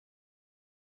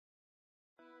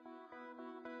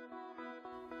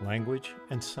Language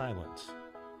and Silence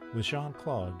with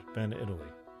Jean-Claude van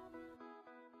Itallie.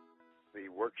 The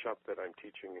workshop that I'm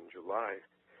teaching in July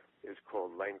is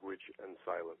called Language and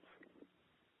Silence.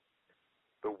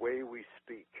 The way we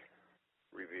speak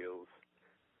reveals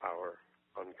our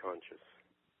unconscious,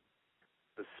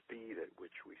 the speed at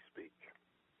which we speak,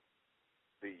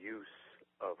 the use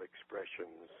of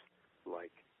expressions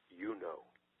like you know,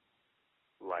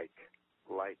 like,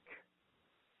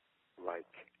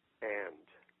 and,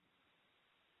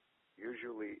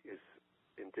 usually is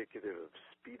indicative of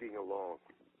speeding along.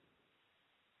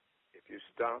 If you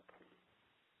stop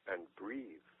and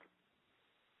breathe,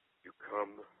 you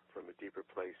come from a deeper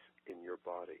place in your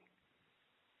body.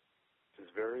 This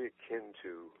is very akin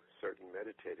to certain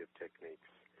meditative techniques,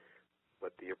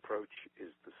 but the approach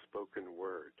is the spoken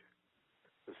word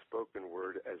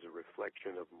as a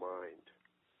reflection of mind.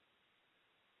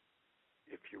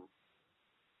 If you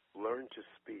learn to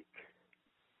speak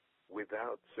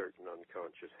without certain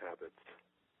unconscious habits,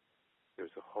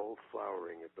 there's a whole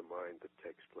flowering of the mind that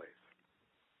takes place.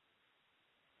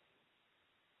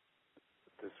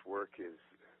 This work is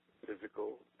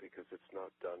physical because it's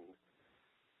not done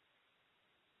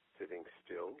sitting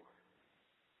still.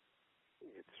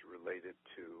 It's related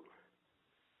to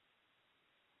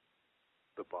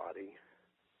the body,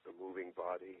 the moving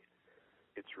body.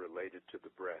 It's related to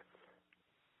the breath.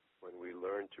 When we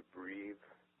learn to breathe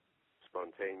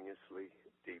spontaneously,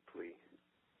 deeply,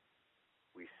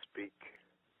 we speak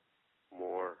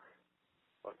more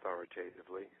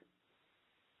authoritatively.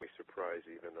 We surprise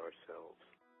even ourselves.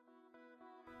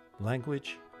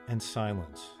 Language and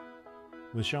Silence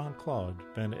with Jean-Claude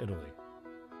van Itallie.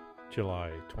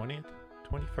 July 20th,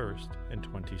 21st, and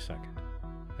 22nd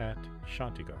at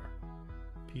Shantigar,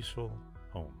 Peaceful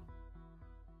Home.